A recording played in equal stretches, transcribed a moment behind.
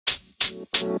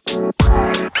Welcome,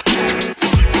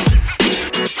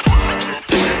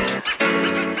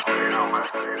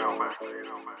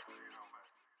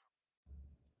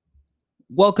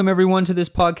 everyone, to this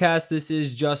podcast. This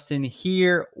is Justin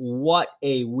here. What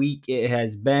a week it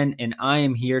has been, and I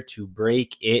am here to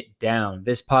break it down.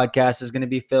 This podcast is going to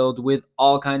be filled with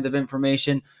all kinds of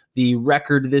information, the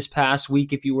record this past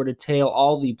week if you were to tail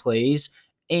all the plays,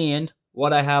 and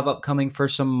what I have upcoming for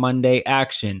some Monday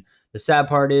action. The sad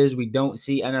part is we don't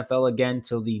see NFL again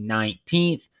till the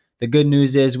 19th. The good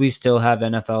news is we still have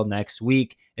NFL next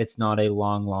week. It's not a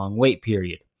long wait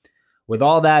period. With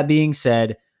all that being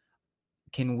said,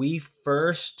 can we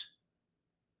first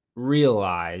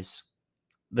realize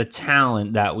the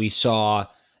talent that we saw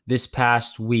this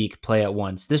past week play at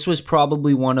once? This was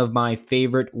probably one of my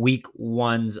favorite week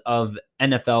ones of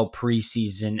NFL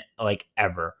preseason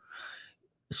ever.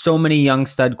 So many young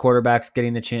stud quarterbacks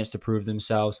getting the chance to prove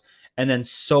themselves, and then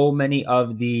so many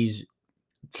of these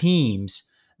teams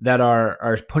that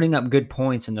are putting up good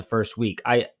points in the first week.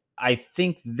 I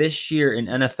think this year in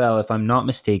NFL, if I'm not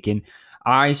mistaken,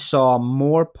 I saw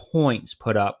more points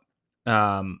put up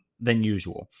than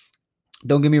usual.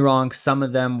 Don't get me wrong, some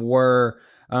of them were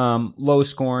low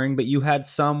scoring, but you had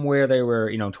some where they were,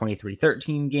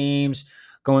 23-13 games,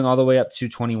 going all the way up to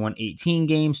 21-18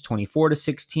 games,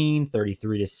 24-16,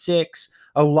 33-6.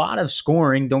 A lot of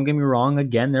scoring. Don't get me wrong.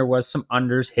 Again, there was some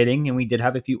unders hitting, and we did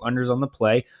have a few unders on the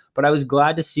play, but I was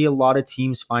glad to see a lot of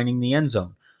teams finding the end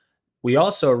zone. We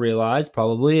also realize,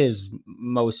 probably as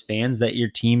most fans, that your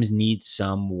teams need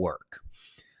some work.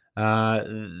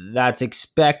 That's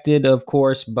expected, of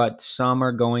course, but some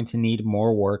are going to need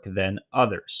more work than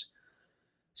others.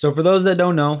 So for those that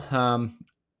don't know,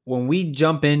 when we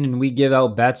jump in and we give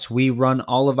out bets, we run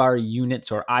all of our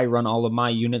units, or I run all of my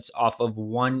units off of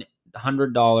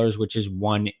 $100, which is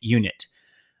one unit.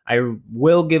 I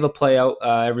will give a play out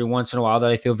every once in a while that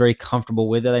I feel very comfortable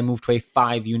with, that I move to a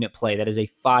 5-unit play. That is a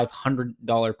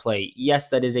 $500 play. Yes,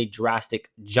 that is a drastic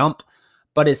jump,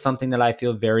 but it's something that I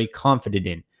feel very confident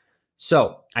in.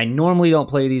 So I normally don't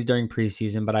play these during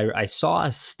preseason, but I saw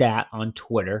a stat on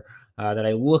Twitter that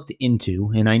I looked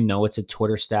into, and I know it's a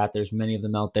Twitter stat. There's many of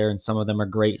them out there, and some of them are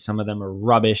great. Some of them are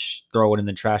rubbish. Throw it in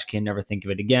the trash can, never think of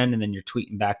it again. And then you're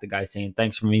tweeting back the guy saying,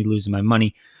 thanks for me losing my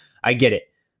money. I get it.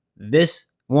 This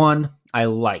one I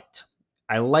liked.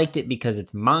 I liked it because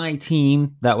it's my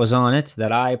team that was on it,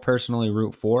 that I personally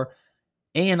root for.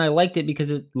 And I liked it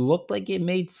because it looked like it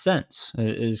made sense,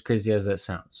 as crazy as that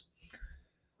sounds.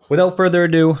 Without further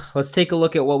ado, let's take a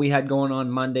look at what we had going on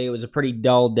Monday. It was a pretty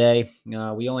dull day.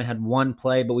 We only had one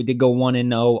play, but we did go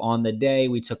 1-0 on the day.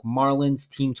 We took Marlins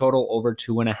team total over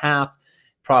 2.5,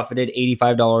 profited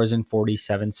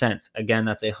 $85.47. Again,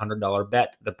 that's a $100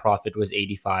 bet. The profit was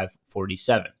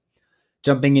 $85.47.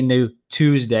 Jumping into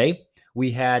Tuesday,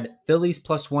 we had Phillies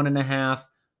plus 1.5.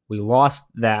 We lost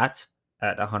that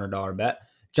at a $100 bet.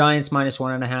 Giants minus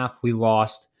 1.5. We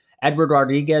lost. Edward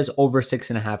Rodriguez over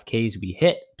 6.5 Ks. We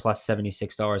hit plus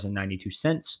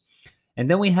 $76.92. And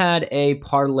then we had a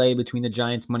parlay between the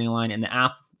Giants money line and the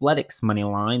Athletics money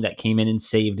line that came in and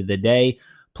saved the day,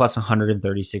 plus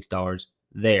 $136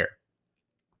 there.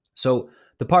 So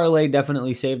the parlay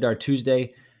definitely saved our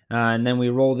Tuesday. And then we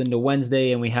rolled into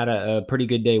Wednesday, and we had a pretty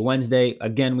good day Wednesday.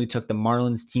 Again, we took the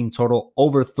Marlins team total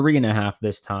over 3.5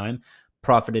 this time,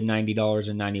 profited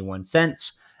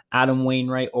 $90.91. Adam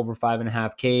Wainwright over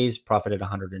 5.5 Ks, profited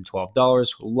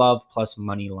 $112. Love plus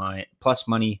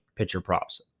money pitcher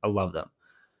props. I love them.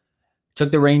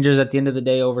 Took the Rangers at the end of the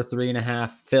day over 3.5,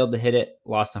 failed to hit it,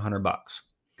 lost $100.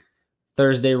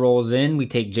 Thursday rolls in. We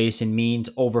take Jason Means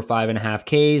over 5.5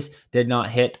 Ks. Did not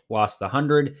hit. Lost the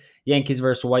 100. Yankees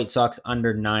versus White Sox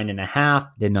under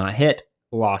 9.5. Did not hit.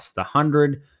 Lost the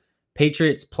 100.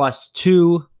 Patriots plus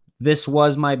 2. This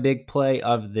was my big play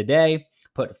of the day.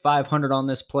 Put 500 on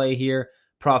this play here.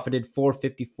 Profited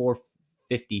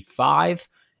 $454.55.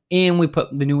 And we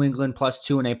put the New England plus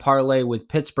 2 in a parlay with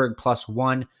Pittsburgh plus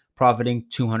 1, profiting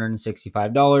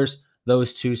 $265.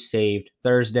 Those two saved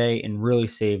Thursday and really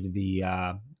saved the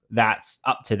that's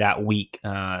up to that week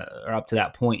or up to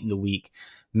that point in the week,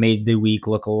 made the week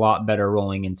look a lot better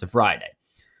rolling into Friday.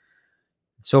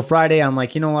 So Friday, I'm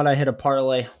like, you know what? I hit a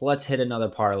parlay. Let's hit another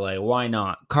parlay. Why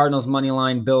not? Cardinals money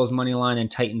line, Bills money line, and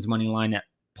Titans money line at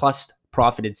plus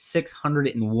profited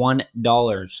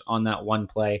 $601 on that one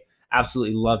play.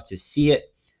 Absolutely love to see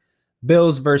it.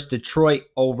 Bills versus Detroit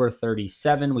over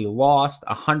 37. We lost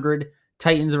 100.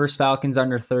 Titans versus Falcons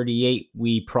under 38.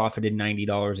 We profited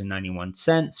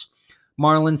 $90.91.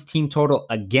 Marlins team total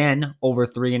again over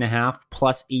 3.5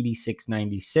 plus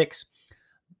 86.96.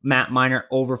 Matt Minor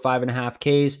over 5.5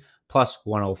 Ks plus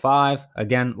 105.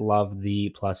 Again, love the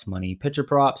plus money pitcher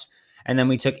props. And then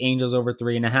we took Angels over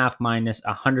 3.5 minus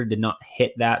 100. Did not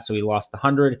hit that, so we lost the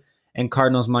 100. And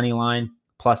Cardinals money line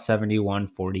plus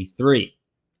 71.43.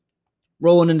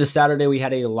 Rolling into Saturday, we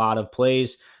had a lot of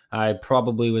plays. I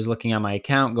probably was looking at my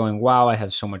account going, wow, I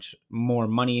have so much more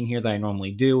money in here than I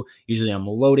normally do. Usually I'm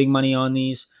loading money on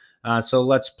these. So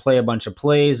let's play a bunch of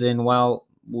plays. And well,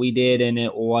 we did, and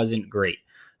it wasn't great.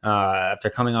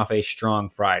 After coming off a strong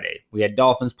Friday, we had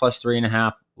Dolphins plus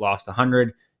 3.5, lost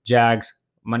 100. Jags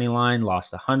money line,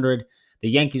 lost 100. The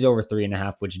Yankees over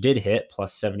 3.5, which did hit,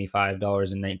 plus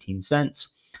 $75.19.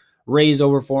 Rays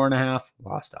over 4.5,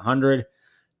 lost 100.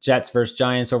 Jets versus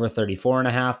Giants over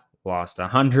 34.5, lost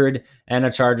 100. And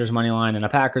a Chargers money line and a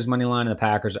Packers money line. And the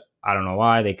Packers, I don't know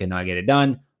why, they could not get it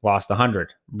done, lost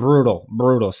 100.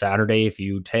 Brutal Saturday. If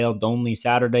you tailed only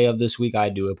Saturday of this week, I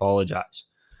do apologize.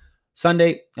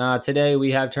 Sunday, today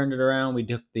we have turned it around. We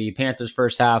took the Panthers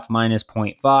first half minus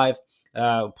 0.5,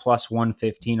 plus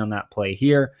 115 on that play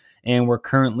here. And we're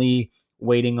currently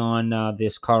waiting on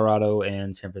this Colorado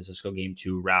and San Francisco game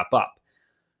to wrap up.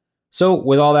 So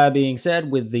with all that being said,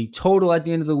 with the total at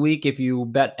the end of the week, if you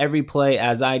bet every play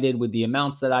as I did with the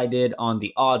amounts that I did on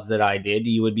the odds that I did,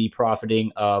 you would be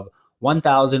profiting of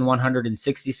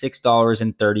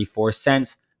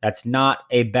 $1,166.34. That's not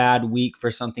a bad week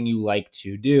for something you like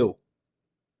to do.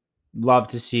 Love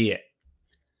to see it.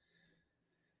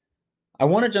 I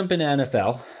want to jump into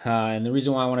NFL, and the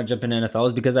reason why I want to jump into NFL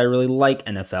is because I really like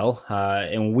NFL,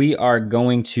 and we are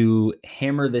going to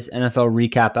hammer this NFL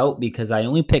recap out because I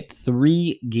only picked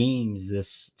 3 games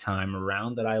this time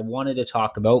around that I wanted to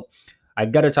talk about. I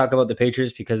got to talk about the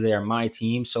Patriots because they are my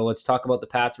team, so let's talk about the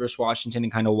Pats versus Washington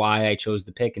and kind of why I chose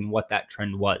the pick and what that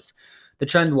trend was. The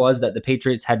trend was that the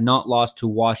Patriots had not lost to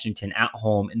Washington at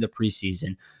home in the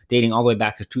preseason, dating all the way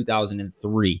back to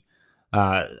 2003.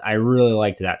 I really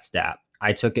liked that stat.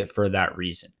 I took it for that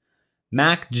reason.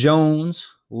 Mac Jones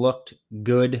looked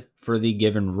good for the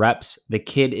given reps. The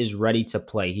kid is ready to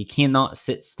play. He cannot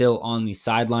sit still on the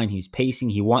sideline. He's pacing.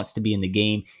 He wants to be in the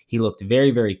game. He looked very,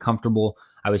 very comfortable.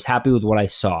 I was happy with what I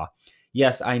saw.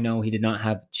 Yes, I know he did not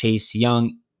have Chase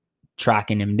Young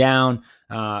tracking him down,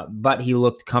 but he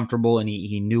looked comfortable and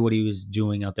he knew what he was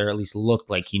doing out there, at least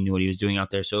looked like he knew what he was doing out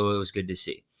there, so it was good to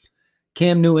see.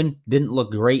 Cam Newton didn't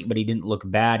look great, but he didn't look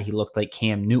bad. He looked like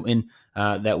Cam Newton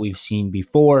that we've seen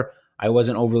before. I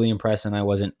wasn't overly impressed, and I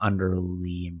wasn't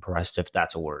underly impressed, if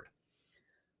that's a word.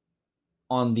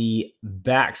 On the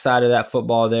backside of that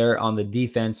football there, on the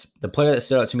defense, the player that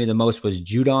stood out to me the most was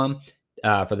Judon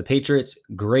for the Patriots.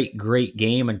 Great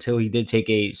game until he did take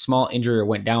a small injury or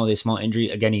went down with a small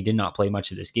injury. Again, he did not play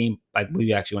much of this game. I believe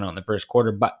he actually went out in the first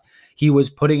quarter, but he was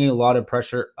putting a lot of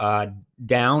pressure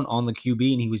down on the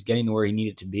QB, and he was getting to where he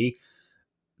needed to be.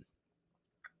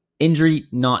 Injury,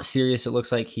 not serious. It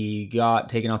looks like he got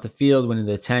taken off the field, went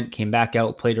into the tent, came back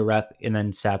out, played a rep, and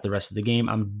then sat the rest of the game.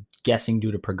 I'm guessing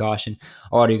due to precaution.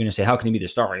 Oh, you're going to say, how can he be the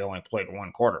starter? He only played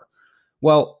 1 quarter.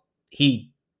 Well,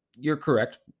 you're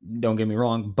correct. Don't get me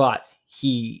wrong. But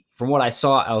from what I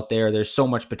saw out there, there's so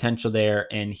much potential there,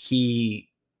 and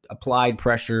he applied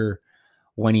pressure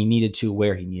when he needed to,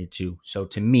 where he needed to. So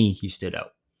to me, he stood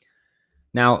out.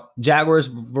 Now, Jaguars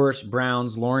versus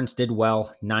Browns, Lawrence did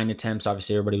well. 9 attempts.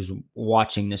 Obviously, everybody was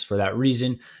watching this for that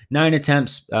reason. 9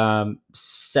 attempts,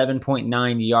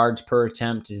 7.9 yards per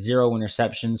attempt, 0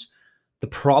 interceptions. The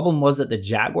problem was that the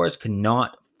Jaguars could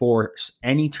not force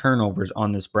any turnovers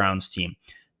on this Browns team.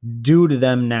 Due to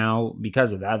them now,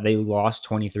 because of that, they lost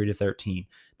 23-13.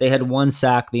 They had 1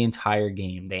 sack the entire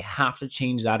game. They have to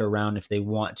change that around if they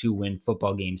want to win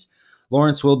football games.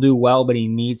 Lawrence will do well, but he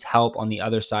needs help on the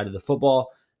other side of the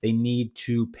football. They need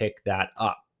to pick that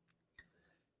up.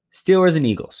 Steelers and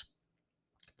Eagles.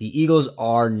 The Eagles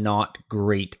are not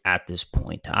great at this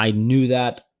point. I knew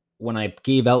that when I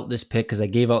gave out this pick, because I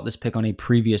gave out this pick on a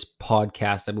previous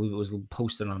podcast. I believe it was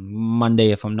posted on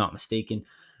Monday, if I'm not mistaken.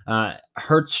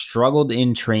 Hurts struggled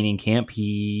in training camp.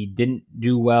 He didn't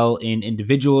do well in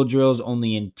individual drills,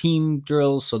 only in team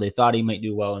drills, so they thought he might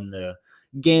do well in the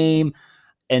game.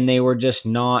 And they were just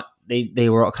not, they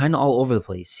were kind of all over the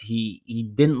place. He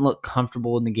didn't look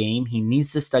comfortable in the game. He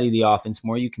needs to study the offense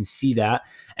more. You can see that.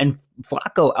 And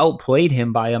Flacco outplayed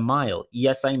him by a mile.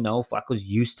 Yes, I know Flacco's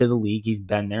used to the league. He's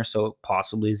been there, so it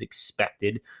possibly is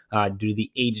expected due to the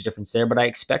age difference there. But I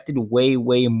expected way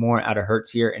more out of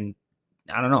Hurts here. And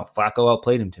I don't know, Flacco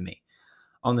outplayed him to me.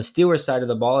 On the Steelers side of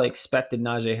the ball, I expected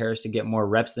Najee Harris to get more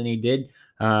reps than he did.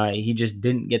 He just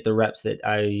didn't get the reps that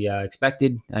I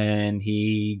expected, and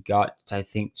he got, I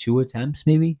think, 2 attempts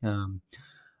maybe.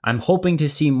 I'm hoping to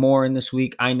see more in this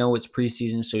week. I know it's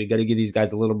preseason, so you got to give these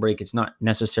guys a little break. It's not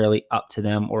necessarily up to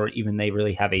them or even they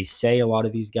really have a say, a lot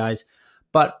of these guys.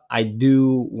 But I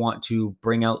do want to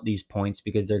bring out these points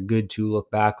because they're good to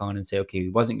look back on and say, okay, he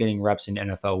wasn't getting reps in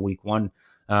NFL week 1.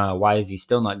 Why is he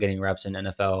still not getting reps in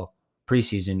NFL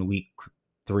preseason week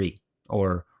 3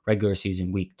 or regular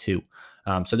season week 2?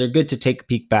 So they're good to take a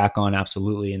peek back on,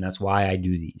 absolutely, and that's why I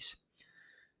do these.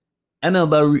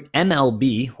 MLB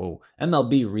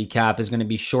recap is going to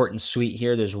be short and sweet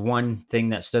here. There's one thing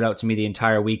that stood out to me the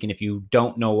entire week, and if you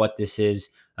don't know what this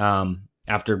is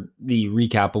after the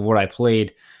recap of what I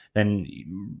played, then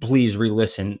please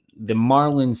re-listen. The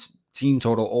Marlins team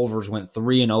total overs went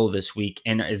 3-0 this week,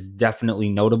 and is definitely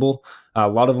notable. A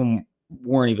lot of them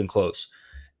weren't even close.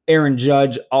 Aaron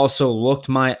Judge also looked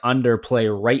my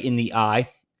underplay right in the eye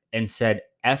and said,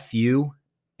 F you,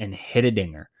 and hit a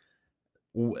dinger.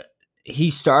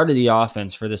 He started the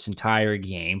offense for this entire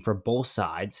game for both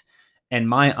sides, and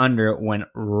my under went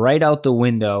right out the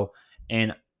window.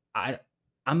 And I'm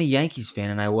a Yankees fan,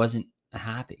 and I wasn't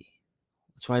happy.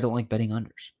 That's why I don't like betting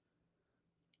unders.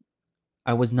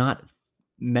 I was not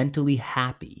mentally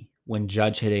happy when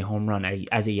Judge hit a home run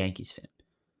as a Yankees fan.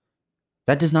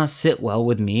 That does not sit well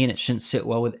with me, and it shouldn't sit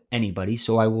well with anybody.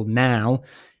 So I will now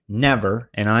never,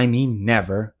 and I mean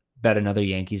never, bet another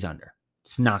Yankees under.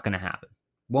 It's not going to happen.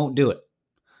 Won't do it.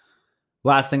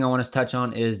 Last thing I want to touch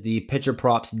on is the pitcher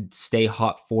props stay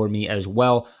hot for me as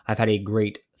well. I've had a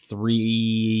great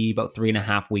about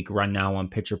 3.5 week run now on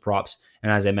pitcher props.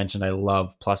 And as I mentioned, I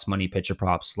love plus money pitcher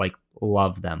props,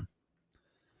 love them.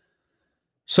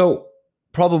 So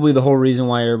probably the whole reason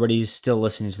why everybody's still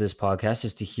listening to this podcast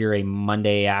is to hear a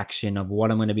Monday action of what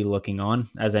I'm going to be looking on.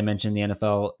 As I mentioned, the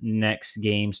NFL next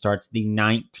game starts the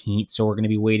 19th, so we're going to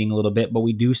be waiting a little bit, but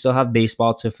we do still have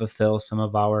baseball to fulfill some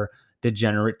of our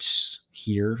degenerates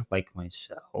here, like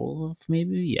myself,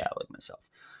 maybe. Yeah, like myself.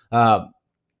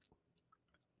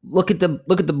 Look at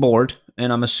the board,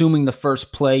 and I'm assuming the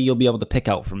first play you'll be able to pick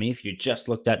out for me if you just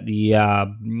looked at the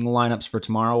lineups for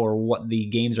tomorrow or what the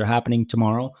games are happening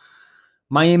tomorrow.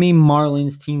 Miami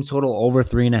Marlins team total over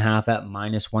 3.5 at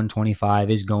 -125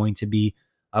 is going to be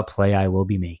a play I will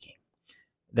be making.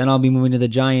 Then I'll be moving to the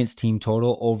Giants team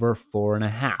total over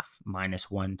 4.5,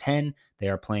 -110. They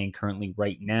are playing currently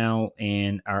right now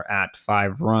and are at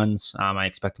 5 runs. I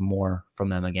expect more from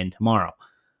them again tomorrow.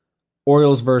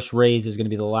 Orioles versus Rays is going to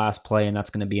be the last play, and that's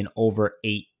going to be an over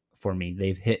 8 for me.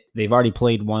 They've already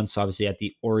played once, obviously, at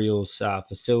the Orioles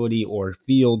facility or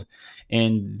field,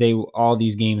 and all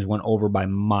these games went over by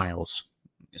miles.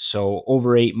 So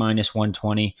over 8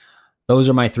 -120. Those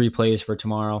are my 3 plays for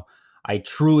tomorrow. I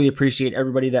truly appreciate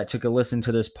everybody that took a listen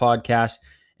to this podcast,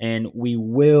 and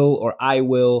I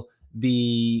will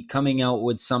be coming out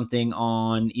with something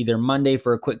on either Monday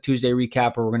for a quick Tuesday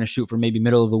recap, or we're going to shoot for maybe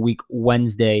middle of the week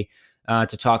Wednesday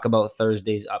to talk about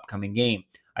Thursday's upcoming game.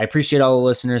 I appreciate all the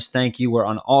listeners. Thank you. We're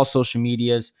on all social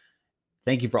medias.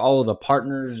 Thank you for all of the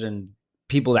partners and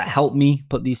people that helped me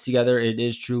put these together. It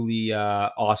is truly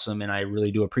awesome, and I really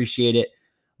do appreciate it.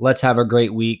 Let's have a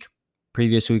great week.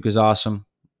 Previous week was awesome.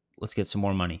 Let's get some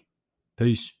more money.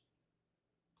 Peace.